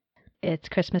It's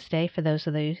Christmas Day for those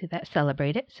of you that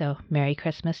celebrate it, so Merry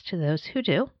Christmas to those who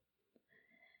do.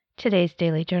 Today's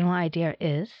daily journal idea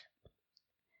is: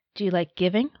 do you like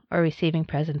giving or receiving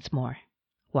presents more?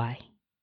 Why?